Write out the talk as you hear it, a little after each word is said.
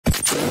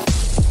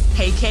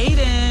Hey,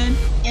 Kaden.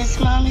 Yes,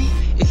 Mommy?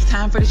 It's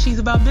time for the She's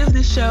About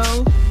Business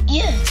show.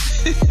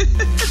 Yes.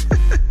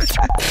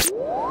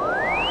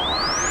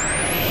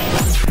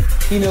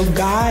 You know,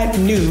 God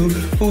knew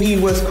who he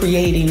was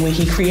creating when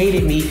he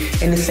created me,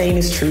 and the same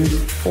is true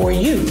for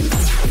you.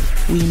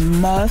 We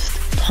must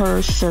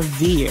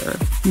persevere.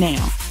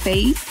 Now,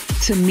 faith,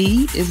 to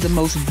me, is the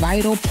most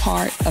vital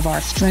part of our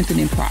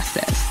strengthening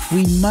process.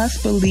 We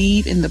must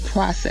believe in the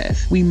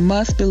process. We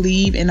must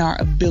believe in our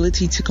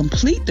ability to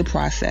complete the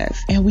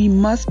process. And we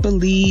must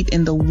believe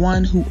in the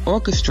one who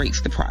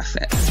orchestrates the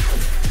process.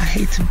 I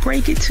hate to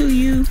break it to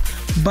you,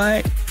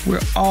 but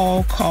we're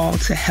all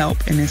called to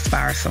help and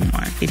inspire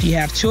someone. If you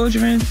have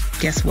children,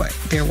 guess what?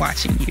 They're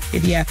watching you.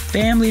 If you have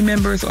family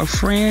members or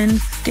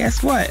friends,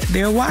 guess what?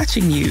 They're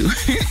watching you.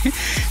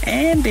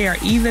 And they are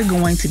either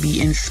going to be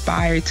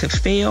inspired to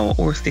fail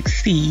or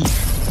succeed.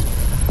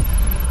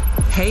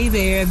 Hey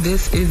there,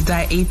 this is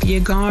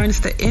Diathea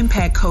Garnes, the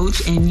Impact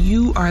Coach, and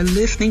you are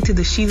listening to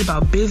the She's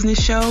About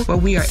Business show, where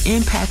we are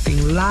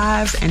impacting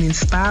lives and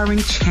inspiring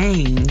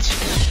change.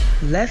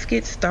 Let's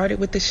get started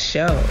with the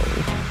show.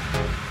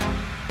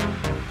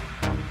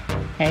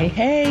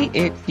 Hey,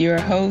 it's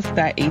your host,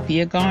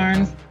 Diathea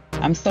Garnes.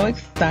 I'm so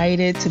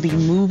excited to be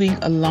moving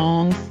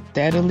along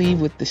steadily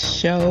with the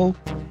show.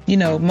 You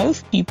know,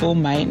 most people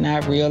might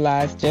not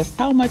realize just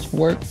how much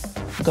work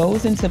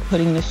goes into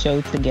putting the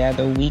show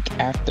together week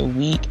after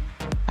week.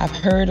 I've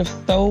heard of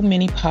so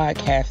many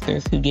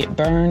podcasters who get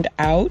burned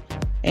out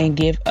and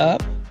give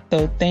up.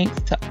 So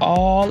thanks to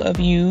all of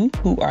you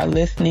who are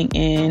listening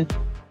in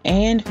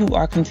and who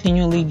are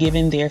continually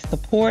giving their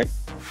support.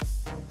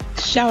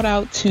 Shout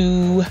out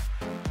to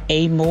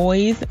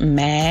Amoy's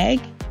Mag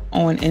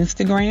on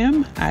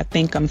Instagram. I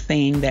think I'm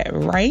saying that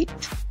right.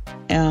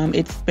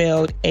 It's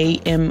spelled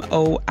AMOIZEMAG.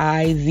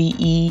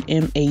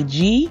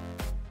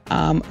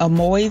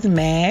 Amoy's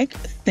Mag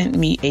sent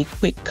me a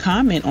quick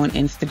comment on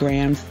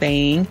Instagram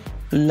saying,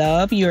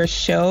 "Love your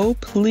show.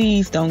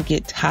 Please don't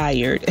get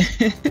tired."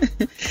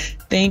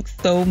 Thanks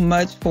so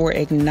much for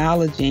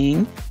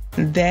acknowledging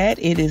that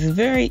it is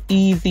very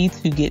easy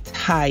to get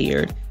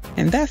tired.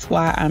 And that's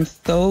why I'm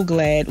so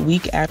glad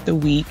week after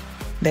week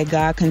that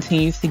God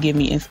continues to give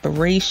me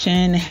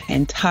inspiration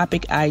and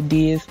topic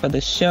ideas for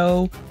the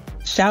show.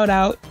 Shout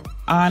out,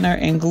 honor,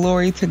 and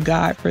glory to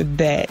God for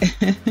that.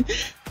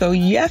 So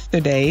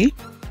yesterday,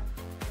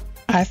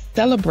 I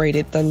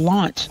celebrated the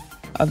launch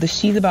of the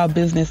She's About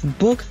Business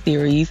book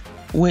series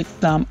with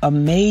some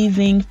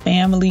amazing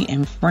family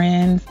and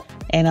friends,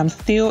 and I'm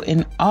still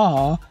in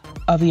awe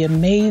of the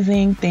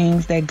amazing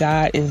things that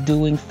God is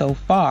doing so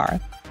far.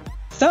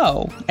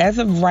 So, as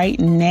of right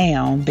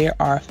now, there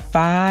are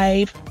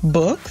 5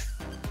 books,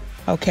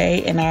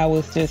 okay? And I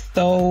was just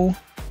so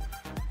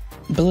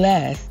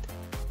blessed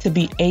to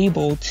be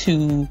able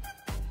to,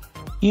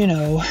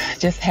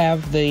 just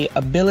have the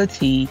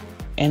ability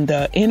and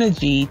the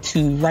energy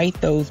to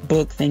write those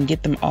books and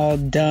get them all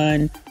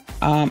done.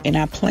 And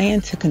I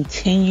plan to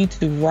continue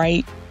to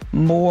write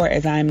more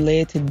as I'm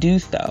led to do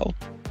so.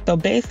 So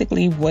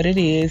basically what it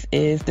is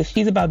the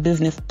She's About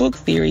Business book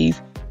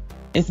series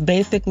is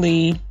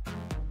basically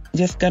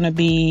just going to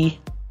be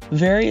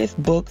various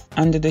books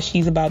under the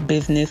She's About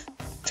Business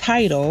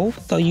title.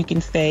 So you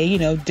can say,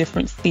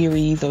 different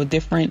series or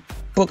different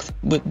books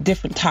with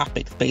different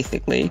topics,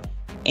 basically.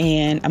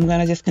 And I'm going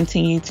to just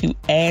continue to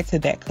add to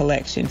that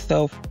collection.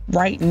 So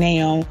right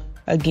now,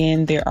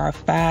 again, there are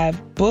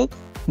 5 books.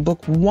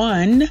 Book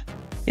 1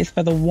 is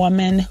for the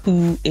woman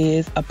who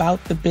is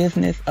about the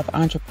business of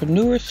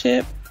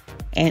entrepreneurship.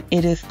 And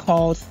it is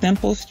called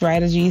Simple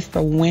Strategies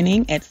for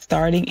Winning at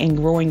Starting and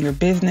Growing Your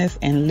Business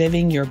and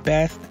Living Your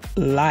Best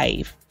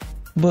Life.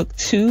 Book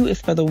 2 is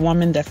for the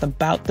woman that's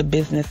about the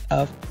business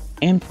of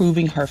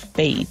improving her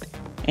faith.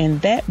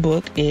 And that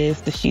book is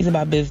the She's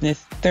About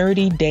Business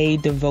 30-Day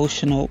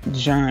Devotional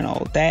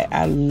Journal. That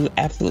I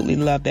absolutely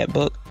love that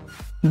book.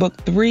 Book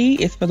 3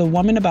 is for the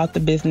woman about the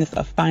business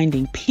of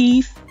finding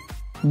peace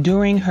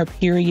during her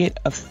period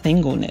of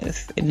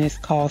singleness. And it's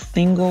called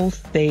Single,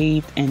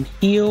 Saved, and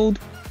Healed,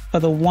 for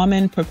the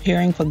woman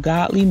preparing for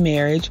godly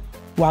marriage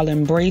while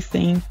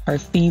embracing her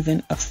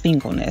season of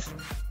singleness.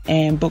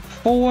 And book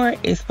 4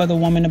 is for the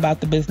woman about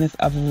the business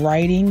of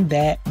writing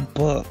that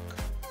book.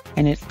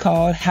 And it's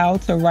called How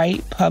to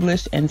Write,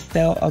 Publish, and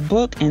Sell a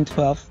Book in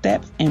 12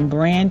 Steps and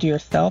Brand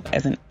Yourself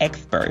as an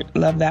Expert.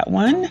 Love that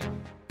one.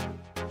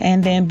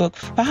 And then book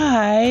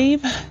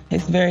 5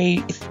 is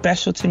very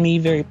special to me,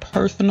 very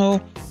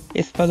personal.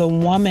 It's for the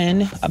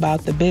woman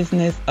about the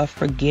business of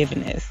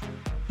forgiveness.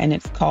 And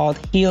it's called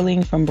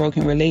Healing from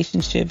Broken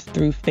Relationships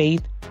Through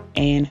Faith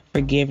and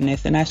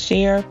Forgiveness. And I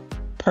share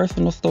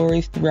personal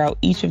stories throughout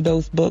each of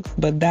those books,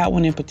 but that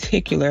one in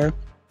particular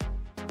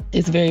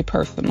is very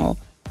personal.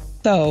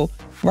 So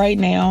right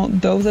now,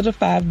 those are the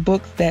 5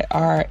 books that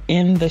are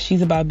in the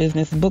She's About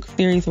Business book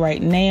series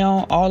right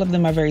now. All of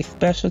them are very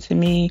special to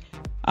me.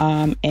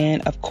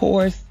 And of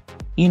course,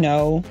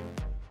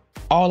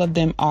 all of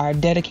them are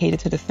dedicated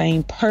to the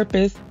same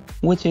purpose,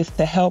 which is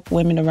to help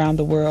women around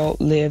the world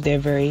live their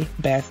very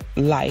best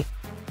life.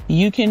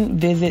 you can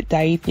visit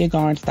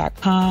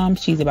diethiagarns.com,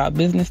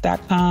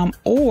 she'saboutbusiness.com,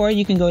 or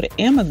you can go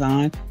to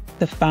Amazon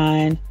to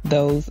find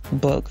those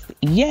books.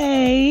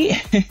 Yay!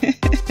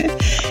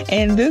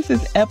 And this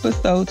is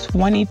episode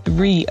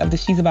 23 of the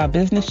She's About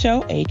Business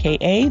show,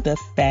 aka the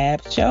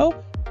Stab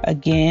Show.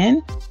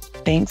 Again,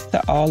 thanks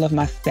to all of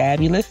my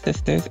fabulous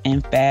sisters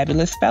and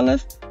fabulous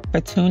fellas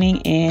for tuning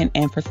in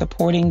and for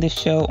supporting the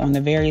show on the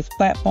various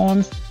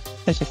platforms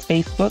such as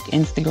Facebook,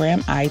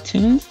 Instagram,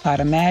 iTunes,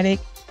 Podomatic,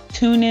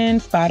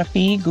 TuneIn,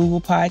 Spotify,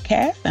 Google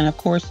Podcasts, and of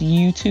course,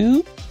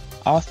 YouTube.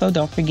 Also,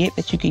 don't forget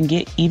that you can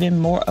get even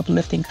more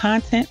uplifting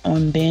content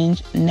on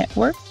Binge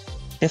Networks.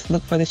 Just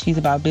look for the She's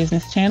About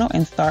Business channel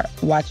and start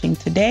watching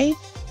today.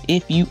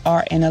 If you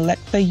are an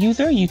Alexa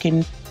user, you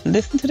can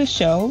listen to the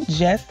show.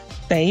 Just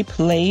say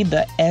play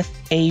the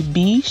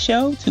SAB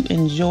show to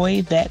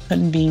enjoy that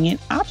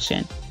convenient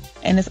option.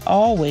 And as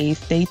always,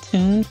 stay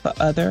tuned for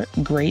other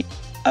great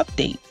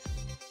updates.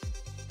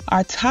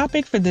 Our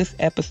topic for this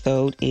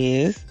episode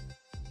is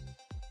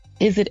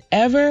it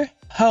ever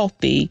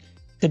healthy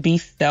to be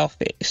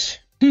selfish?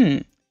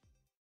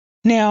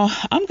 Now,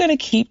 I'm going to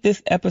keep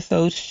this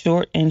episode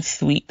short and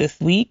sweet this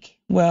week.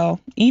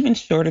 Well, even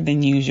shorter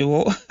than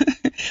usual.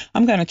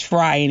 I'm going to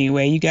try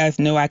anyway. You guys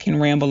know I can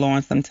ramble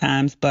on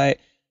sometimes, but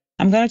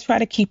I'm going to try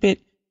to keep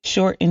it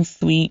short and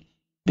sweet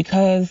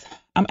because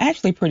I'm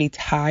actually pretty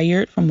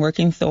tired from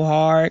working so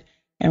hard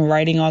and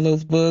writing all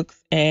those books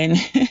and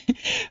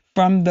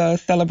from the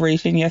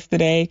celebration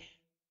yesterday,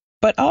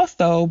 but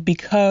also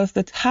because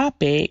the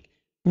topic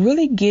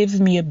really gives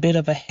me a bit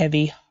of a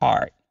heavy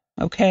heart.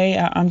 Okay,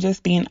 I'm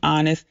just being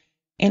honest,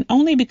 and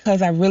only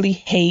because I really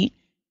hate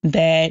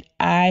that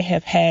I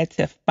have had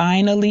to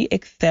finally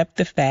accept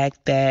the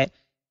fact that,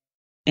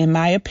 in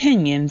my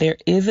opinion, there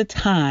is a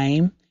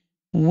time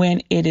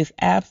when it is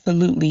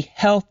absolutely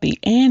healthy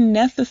and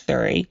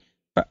necessary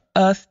for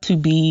us to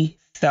be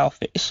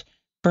selfish.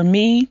 For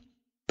me,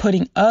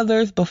 putting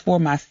others before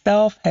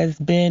myself has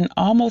been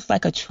almost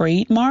like a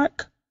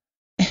trademark.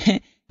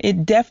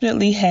 It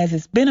definitely has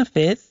its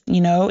benefits.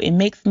 It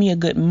makes me a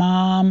good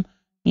mom,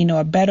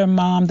 a better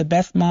mom, the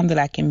best mom that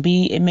I can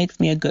be. It makes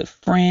me a good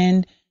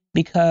friend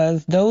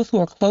because those who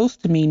are close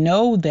to me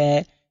know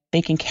that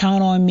they can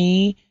count on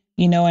me,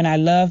 and I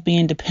love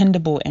being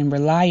dependable and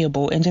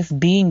reliable and just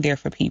being there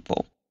for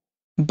people.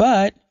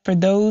 But for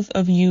those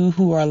of you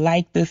who are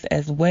like this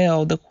as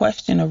well, the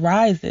question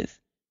arises,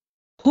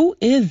 who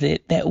is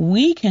it that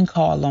we can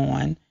call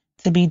on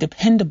to be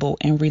dependable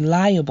and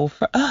reliable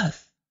for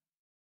us?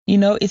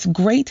 It's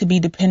great to be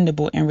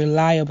dependable and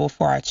reliable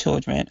for our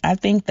children. I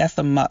think that's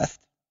a must.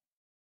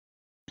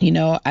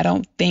 I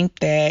don't think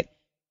that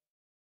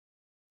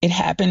it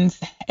happens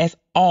as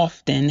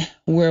often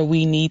where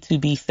we need to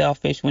be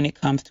selfish when it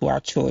comes to our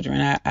children.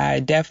 I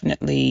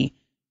definitely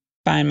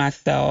find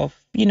myself,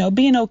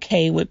 being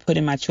okay with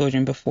putting my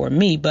children before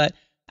me. But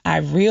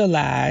I've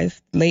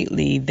realized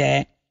lately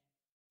that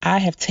I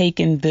have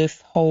taken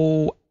this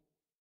whole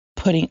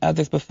putting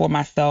others before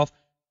myself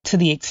to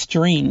the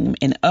extreme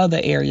in other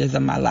areas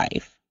of my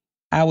life.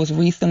 I was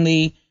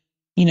recently,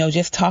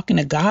 just talking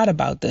to God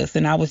about this,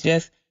 and I was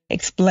just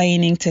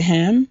explaining to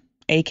him,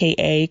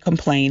 aka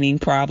complaining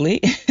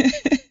probably.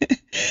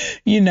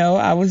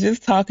 I was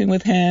just talking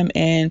with him,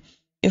 and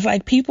it's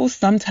like people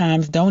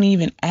sometimes don't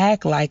even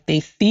act like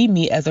they see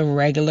me as a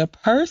regular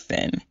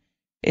person.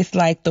 It's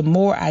like the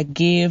more I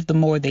give, the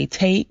more they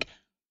take,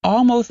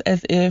 almost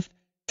as if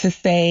to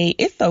say,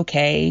 it's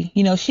okay,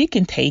 she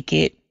can take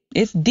it.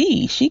 It's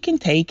D, she can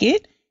take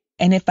it.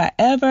 And if I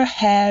ever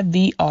have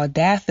the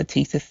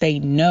audacity to say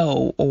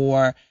no,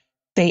 or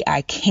say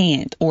I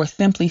can't, or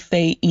simply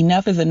say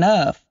enough is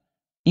enough,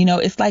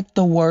 it's like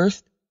the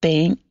worst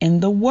thing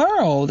in the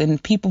world.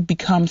 And people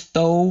become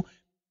so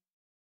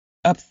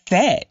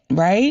upset,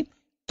 right?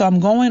 So I'm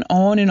going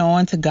on and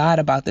on to God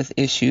about this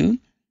issue.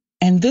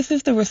 And this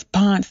is the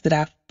response that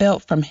I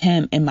felt from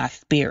him in my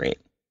spirit.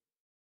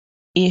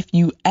 If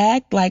you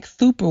act like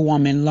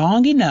Superwoman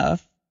long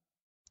enough,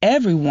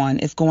 everyone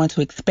is going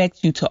to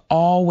expect you to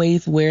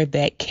always wear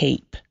that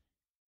cape.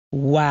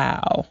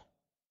 Wow.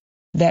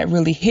 That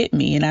really hit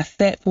me. And I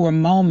sat for a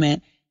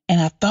moment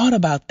and I thought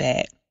about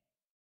that.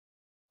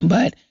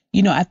 But,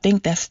 I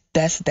think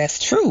that's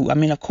true. I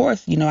mean, of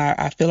course,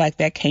 I feel like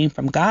that came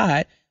from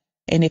God.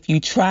 And if you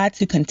try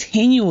to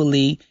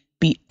continually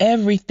be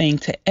everything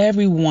to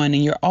everyone,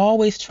 and you're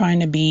always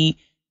trying to be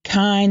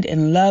kind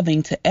and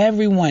loving to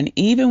everyone,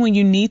 even when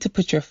you need to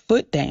put your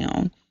foot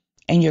down,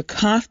 and you're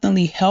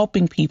constantly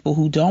helping people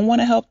who don't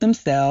want to help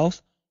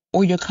themselves,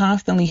 or you're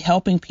constantly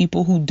helping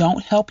people who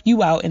don't help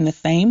you out in the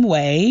same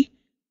way,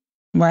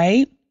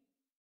 right?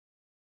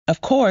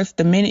 Of course,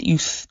 the minute you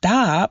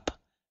stop,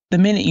 the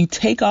minute you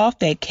take off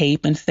that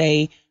cape and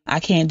say, I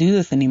can't do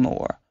this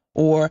anymore,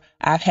 or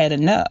I've had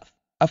enough.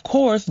 Of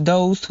course,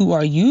 those who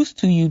are used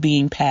to you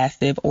being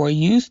passive or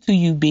used to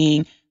you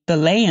being the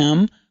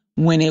lamb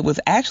when it was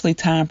actually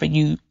time for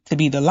you to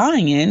be the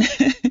lion,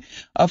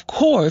 of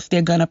course,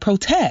 they're going to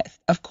protest.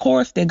 Of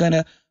course, they're going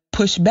to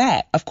push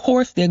back. Of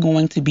course, they're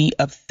going to be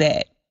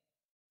upset.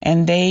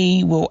 and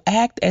they will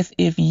act as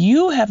if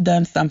you have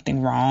done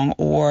something wrong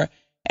or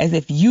as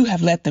if you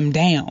have let them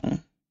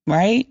down,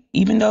 right?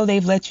 Even though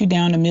they've let you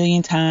down a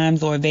million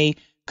times or they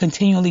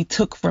continually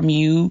took from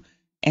you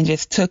and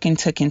just took and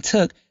took and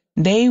took,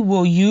 they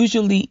will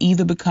usually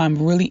either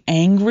become really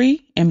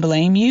angry and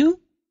blame you,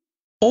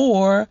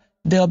 or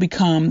they'll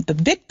become the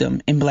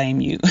victim and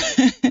blame you.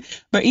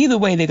 But either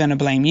way, they're going to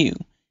blame you.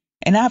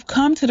 And I've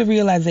come to the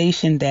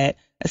realization that,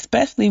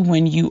 especially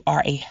when you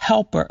are a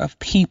helper of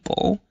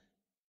people,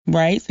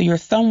 right? So you're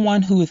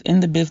someone who is in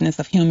the business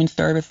of human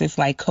services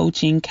like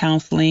coaching,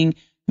 counseling,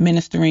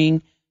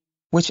 ministering,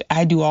 which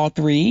I do all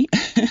three.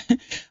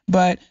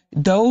 But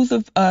those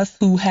of us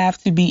who have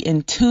to be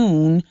in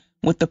tune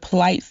with the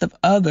plights of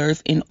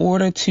others in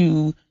order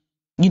to,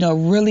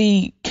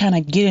 really kind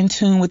of get in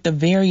tune with the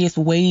various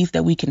ways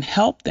that we can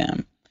help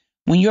them.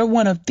 When you're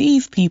one of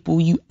these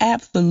people, you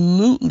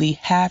absolutely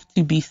have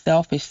to be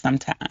selfish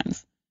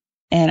sometimes.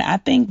 And I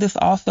think this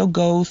also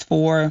goes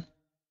for,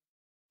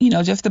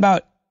 just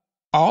about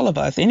all of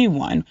us,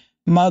 anyone,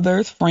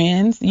 mothers,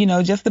 friends,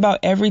 just about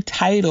every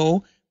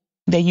title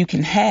that you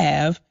can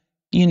have,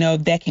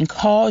 that can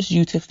cause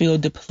you to feel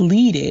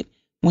depleted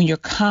when you're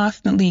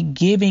constantly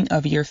giving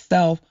of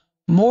yourself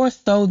more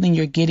so than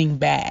you're getting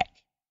back.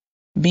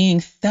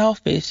 Being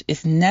selfish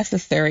is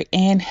necessary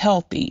and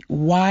healthy.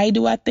 Why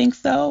do I think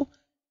so?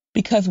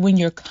 Because when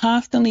you're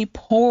constantly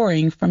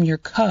pouring from your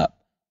cup,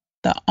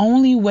 the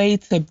only way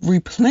to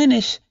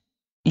replenish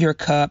your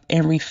cup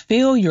and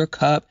refill your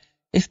cup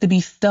is to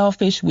be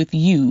selfish with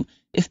you.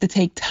 It's to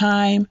take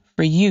time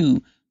for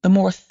you. The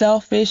more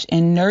selfish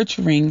and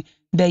nurturing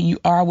that you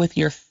are with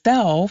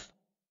yourself,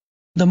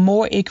 the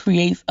more it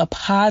creates a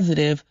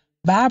positive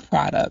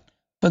byproduct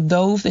for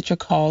those that you're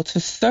called to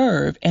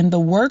serve and the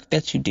work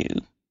that you do.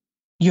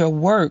 Your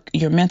work,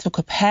 your mental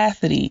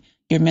capacity,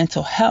 your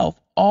mental health,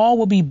 all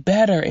will be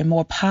better and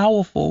more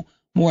powerful,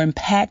 more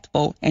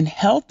impactful and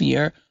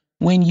healthier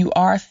when you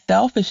are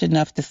selfish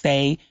enough to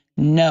say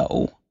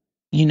no,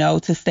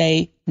 to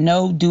say,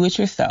 no, do it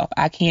yourself.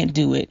 I can't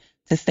do it.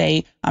 To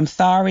say, I'm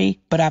sorry,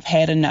 but I've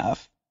had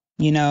enough,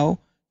 to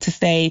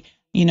say,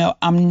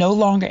 I'm no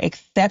longer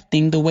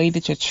accepting the way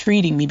that you're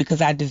treating me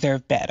because I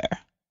deserve better.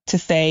 To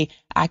say,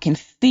 I can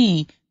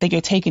see that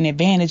you're taking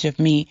advantage of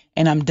me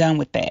and I'm done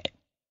with that.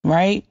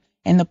 Right?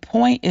 And the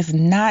point is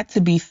not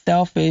to be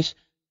selfish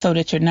so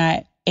that you're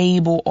not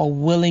able or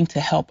willing to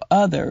help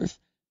others.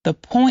 The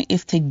point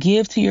is to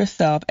give to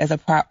yourself as a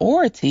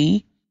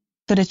priority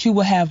so that you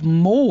will have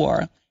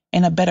more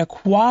and a better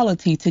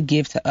quality to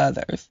give to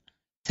others.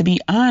 To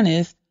be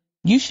honest,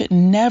 you should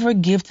never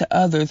give to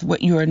others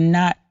what you are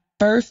not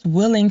first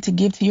willing to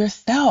give to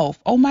yourself.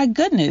 Oh my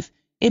goodness,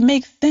 it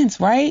makes sense,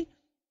 right?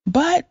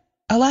 But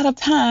a lot of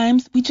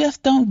times we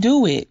just don't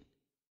do it,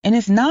 and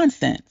it's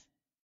nonsense.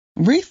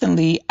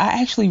 Recently,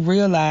 I actually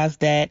realized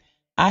that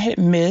I had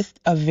missed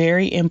a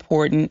very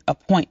important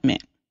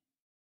appointment.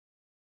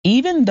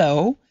 Even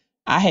though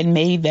I had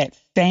made that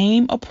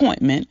same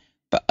appointment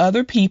for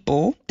other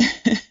people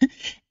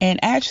and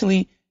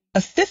actually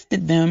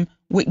assisted them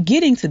with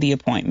getting to the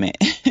appointment.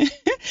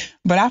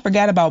 But I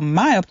forgot about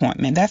my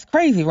appointment. That's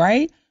crazy,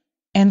 right?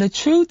 And the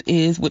truth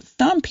is, with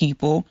some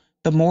people,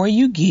 the more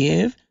you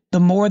give, the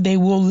more they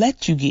will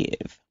let you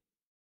give.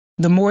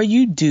 The more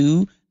you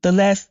do, the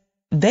less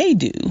they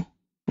do,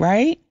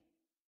 right?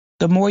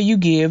 The more you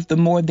give, the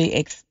more they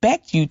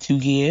expect you to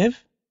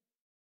give,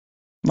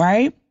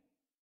 right?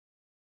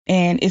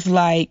 And it's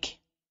like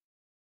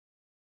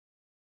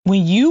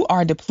when you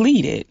are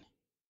depleted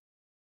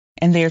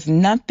and there's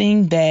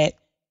nothing that,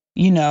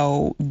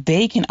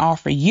 they can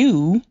offer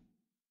you,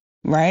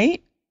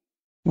 right?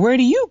 Where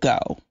do you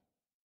go?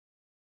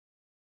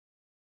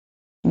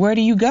 Where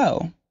do you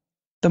go?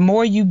 The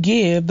more you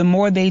give, the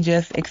more they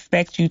just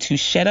expect you to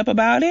shut up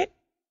about it.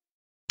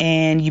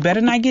 And you better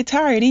not get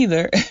tired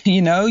either.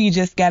 You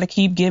just got to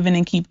keep giving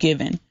and keep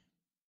giving.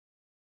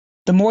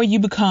 The more you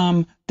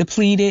become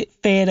depleted,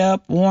 fed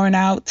up, worn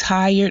out,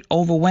 tired,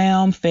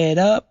 overwhelmed, fed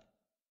up,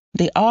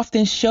 they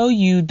often show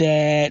you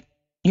that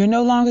you're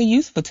no longer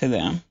useful to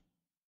them.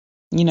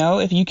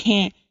 If you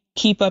can't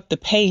keep up the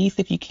pace,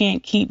 if you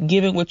can't keep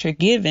giving what you're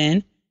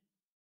giving,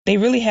 they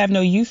really have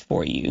no use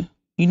for you.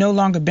 You no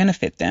longer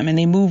benefit them, and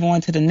they move on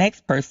to the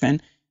next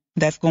person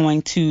that's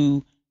going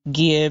to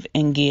give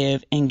and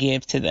give and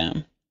give to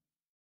them.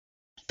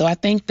 So I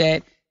think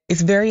that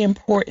it's very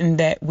important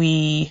that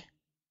we,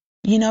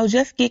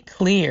 just get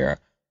clear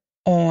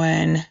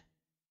on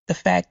the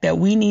fact that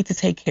we need to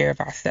take care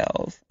of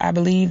ourselves. I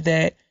believe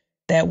that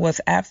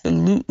was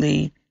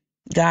absolutely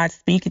God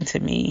speaking to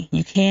me.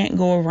 You can't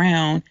go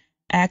around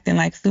acting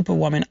like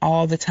Superwoman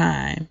all the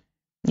time,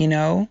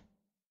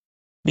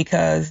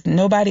 because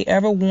nobody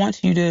ever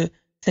wants you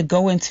to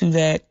go into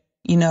that,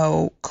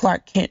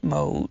 Clark Kent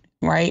mode,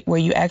 right? Where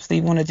you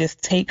actually want to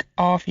just take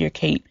off your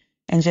cape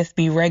and just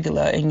be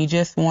regular, and you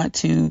just want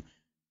to,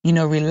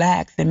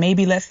 relax and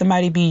maybe let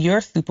somebody be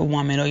your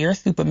Superwoman or your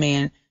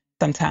Superman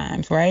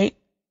sometimes, right?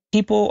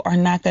 People are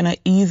not going to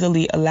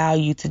easily allow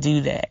you to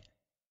do that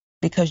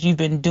because you've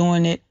been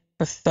doing it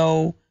for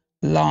so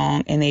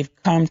long and they've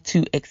come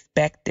to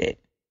expect it.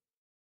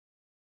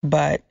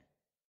 But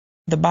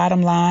the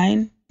bottom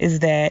line is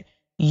that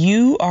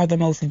you are the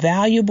most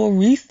valuable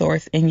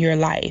resource in your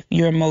life,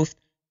 your most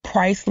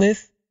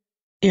priceless,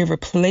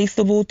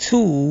 irreplaceable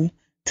tool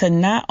to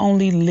not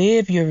only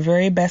live your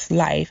very best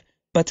life,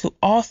 but to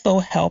also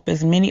help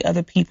as many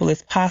other people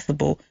as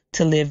possible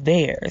to live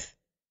theirs,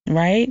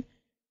 right?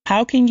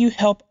 How can you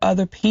help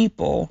other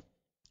people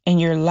in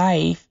your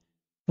life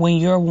when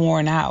you're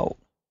worn out,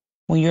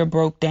 when you're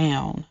broke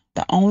down?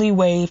 The only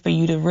way for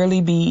you to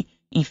really be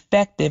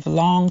effective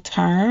long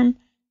term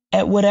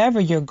at whatever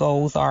your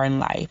goals are in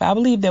life. I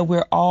believe that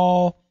we're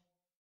all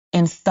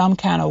in some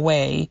kind of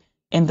way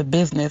in the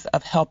business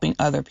of helping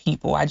other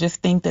people. I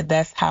just think that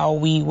that's how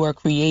we were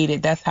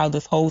created. That's how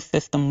this whole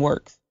system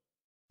works.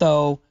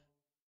 So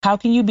how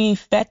can you be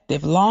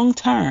effective long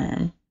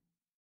term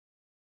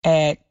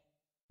at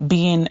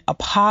being a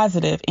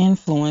positive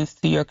influence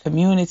to your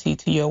community,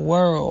 to your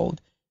world,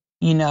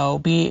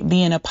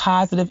 being a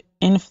positive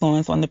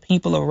influence on the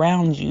people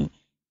around you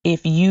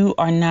if you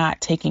are not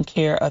taking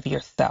care of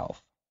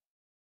yourself?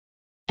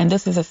 And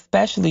this is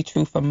especially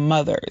true for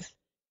mothers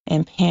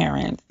and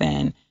parents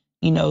and,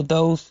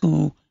 those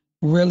who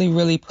really,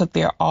 really put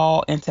their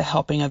all into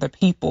helping other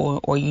people,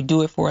 or you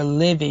do it for a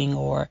living,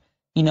 or,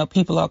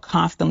 people are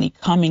constantly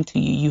coming to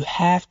you. You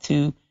have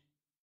to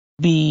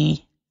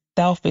be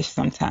selfish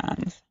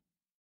sometimes.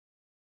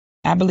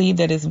 I believe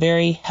that it's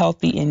very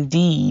healthy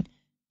indeed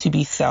to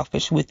be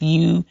selfish with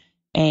you.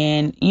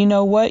 And you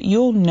know what?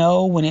 You'll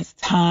know when it's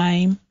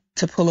time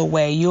to pull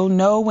away. You'll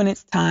know when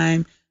it's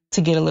time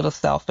to get a little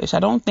selfish. I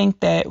don't think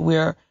that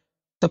we're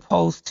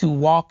supposed to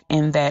walk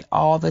in that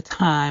all the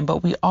time,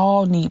 but we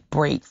all need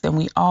breaks and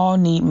we all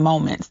need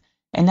moments.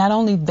 And not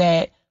only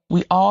that,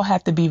 we all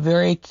have to be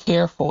very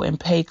careful and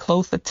pay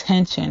close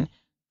attention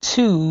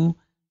to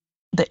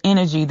the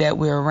energy that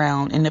we're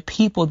around and the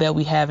people that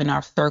we have in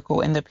our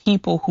circle and the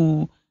people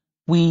who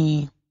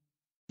we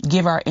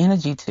give our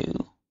energy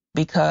to.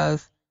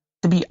 Because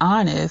to be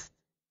honest,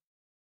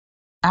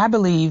 I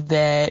believe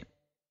that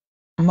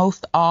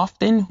most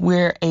often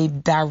we're a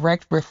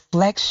direct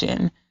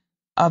reflection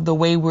of the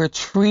way we're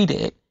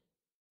treated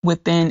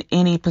within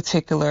any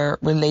particular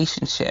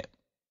relationship.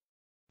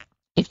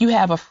 If you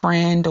have a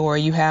friend or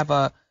you have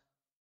a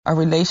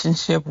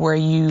relationship where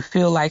you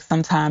feel like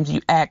sometimes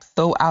you act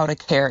so out of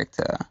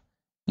character,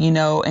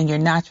 and you're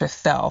not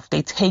yourself,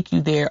 they take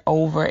you there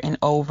over and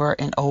over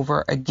and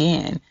over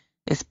again.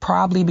 It's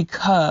probably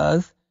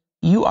because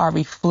you are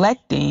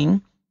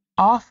reflecting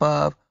off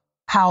of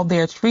how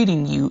they're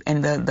treating you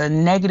and the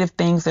negative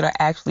things that are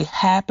actually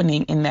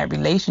happening in that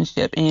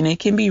relationship. And it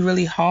can be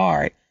really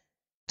hard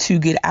to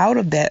get out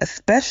of that,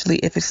 especially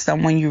if it's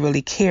someone you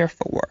really care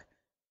for.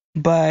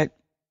 But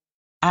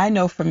I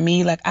know for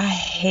me, I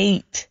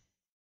hate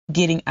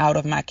getting out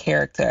of my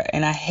character,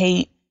 and I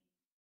hate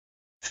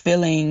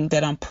feeling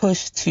that I'm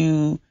pushed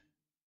to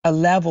a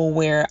level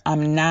where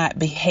I'm not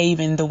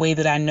behaving the way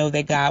that I know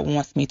that God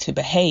wants me to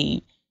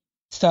behave.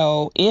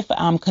 So if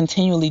I'm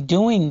continually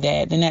doing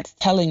that, then that's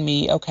telling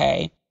me,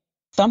 okay,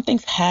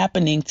 something's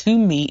happening to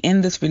me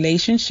in this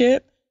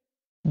relationship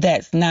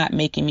that's not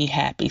making me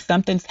happy.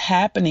 Something's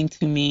happening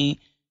to me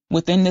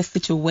within this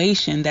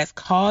situation that's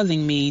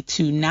causing me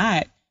to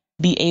not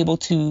be able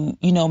to,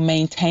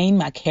 maintain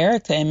my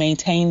character and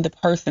maintain the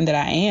person that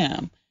I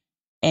am.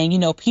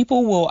 And,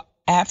 people will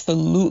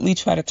absolutely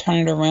try to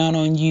turn it around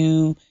on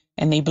you,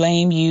 and they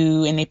blame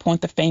you and they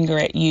point the finger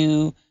at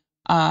you.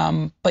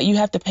 But you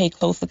have to pay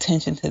close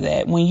attention to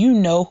that. When you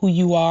know who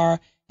you are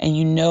and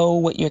you know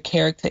what your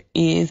character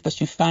is, but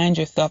you find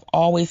yourself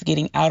always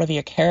getting out of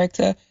your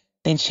character,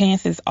 then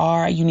chances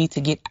are you need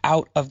to get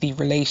out of the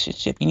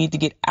relationship. You need to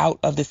get out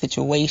of the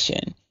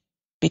situation,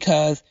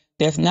 because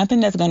there's nothing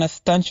that's going to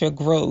stunt your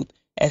growth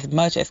as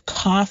much as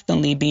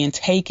constantly being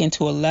taken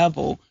to a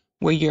level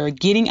where you're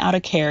getting out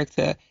of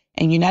character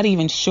and you're not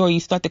even sure. You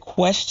start to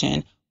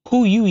question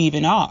who you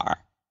even are.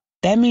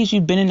 That means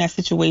you've been in that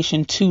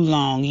situation too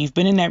long. You've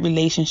been in that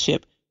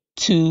relationship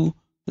too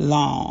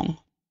long.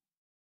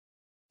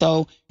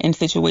 So in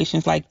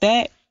situations like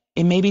that,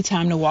 it may be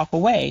time to walk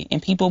away,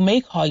 and people may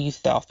call you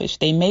selfish.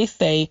 They may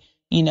say,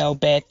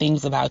 bad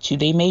things about you.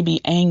 They may be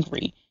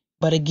angry.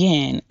 But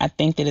again, I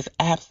think that it's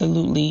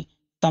absolutely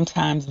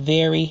sometimes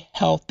very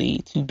healthy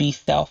to be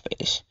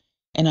selfish.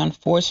 And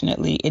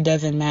unfortunately, it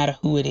doesn't matter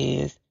who it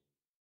is.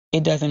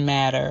 It doesn't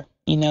matter.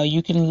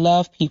 You can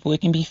love people.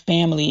 It can be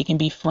family. It can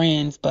be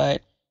friends.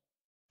 But,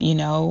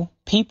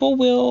 people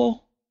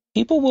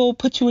will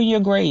put you in your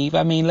grave.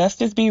 I mean, let's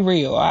just be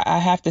real. I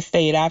have to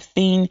say it. I've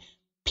seen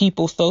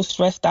people so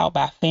stressed out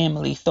by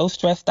family, so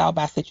stressed out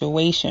by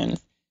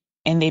situations,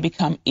 and they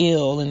become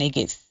ill and they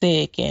get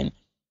sick. And,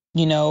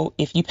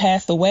 if you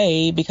pass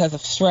away because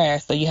of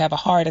stress, or you have a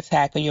heart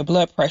attack, or your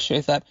blood pressure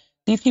is up,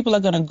 these people are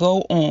going to go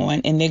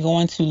on and they're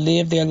going to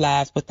live their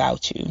lives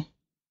without you.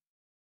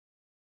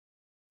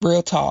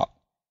 Real talk.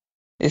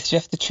 It's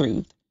just the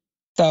truth.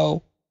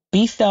 So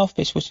be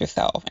selfish with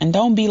yourself, and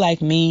don't be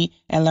like me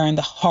and learn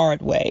the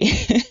hard way.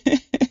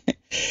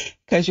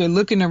 because you're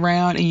looking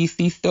around and you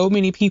see so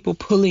many people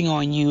pulling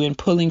on you and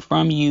pulling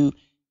from you,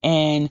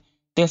 and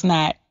there's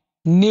not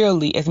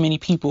nearly as many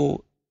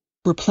people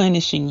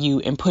replenishing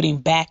you and putting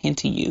back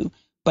into you.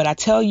 But I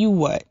tell you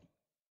what,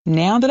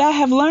 now that I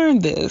have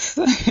learned this,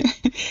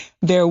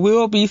 there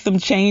will be some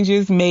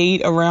changes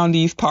made around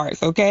these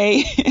parts,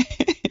 okay?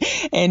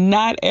 And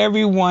not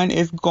everyone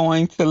is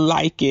going to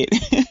like it.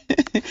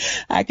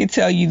 I can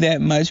tell you that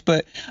much.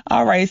 But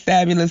all right,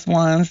 fabulous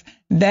ones,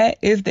 that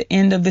is the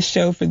end of the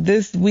show for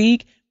this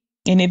week.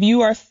 And if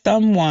you are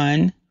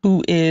someone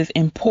who is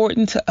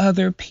important to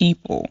other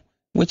people,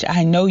 which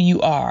I know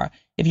you are,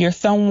 if you're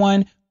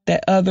someone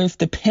that others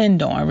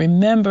depend on,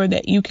 remember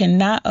that you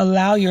cannot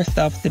allow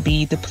yourself to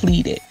be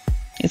depleted.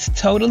 It's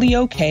totally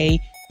okay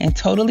and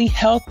totally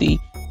healthy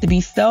to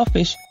be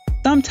selfish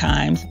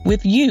sometimes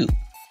with you.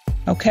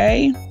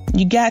 Okay?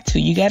 You got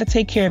to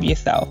take care of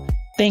yourself.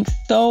 Thanks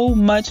so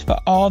much for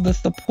all the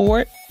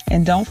support.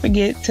 And don't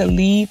forget to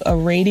leave a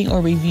rating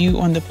or review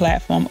on the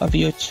platform of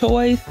your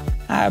choice.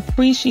 I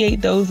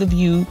appreciate those of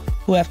you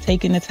who have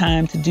taken the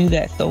time to do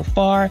that so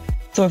far.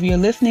 So if you're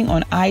listening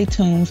on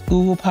iTunes,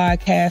 Google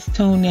Podcasts,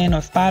 TuneIn,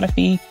 or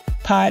Spotify,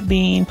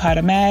 Podbean,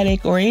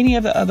 Podomatic, or any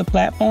of the other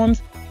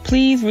platforms,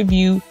 please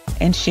review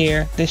and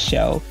share the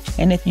show.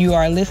 And if you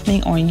are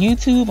listening on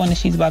YouTube on the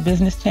She's About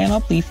Business channel,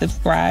 please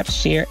subscribe,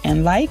 share,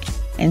 and like.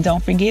 And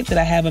don't forget that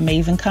I have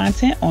amazing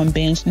content on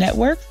Binge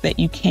Networks that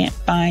you can't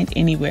find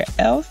anywhere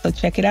else. So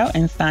check it out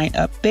and sign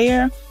up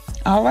there.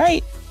 All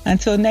right.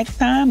 Until next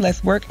time,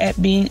 let's work at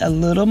being a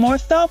little more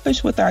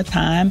selfish with our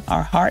time,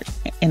 our heart,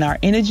 and our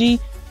energy,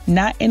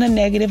 not in a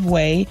negative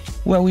way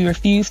where we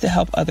refuse to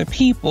help other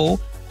people,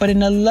 but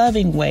in a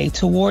loving way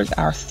towards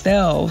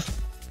ourselves,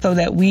 so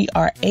that we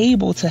are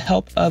able to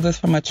help others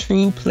from a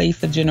true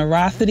place of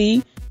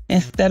generosity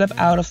instead of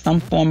out of some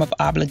form of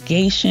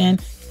obligation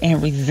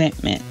and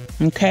resentment.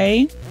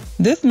 Okay?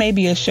 This may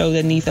be a show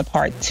that needs a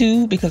part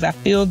 2 because I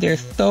feel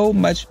there's so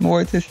much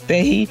more to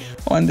say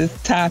on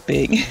this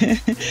topic.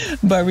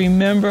 But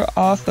remember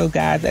also,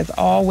 guys, as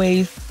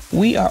always,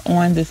 we are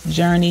on this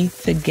journey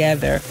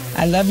together.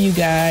 I love you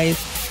guys.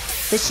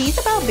 The She's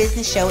About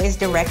Business show is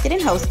directed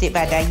and hosted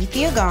by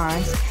Daithia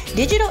Gons,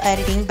 digital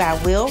editing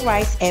by Will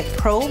Rice at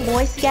Pro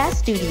Boy Scout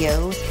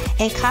Studios,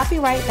 and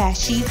copyright by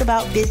She's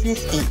About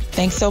Business, Inc.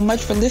 Thanks so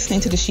much for listening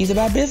to the She's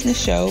About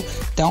Business show.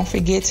 Don't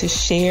forget to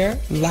share,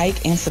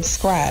 like, and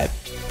subscribe.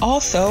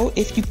 Also,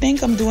 if you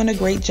think I'm doing a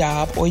great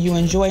job or you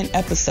enjoy an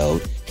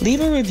episode,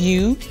 leave a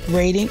review,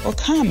 rating, or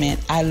comment.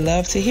 I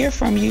love to hear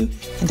from you.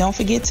 And don't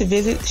forget to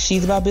visit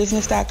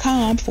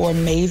she'saboutbusiness.com for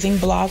amazing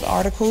blog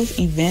articles,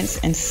 events,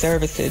 and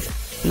services.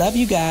 Love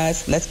you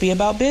guys. Let's be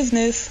about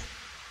business.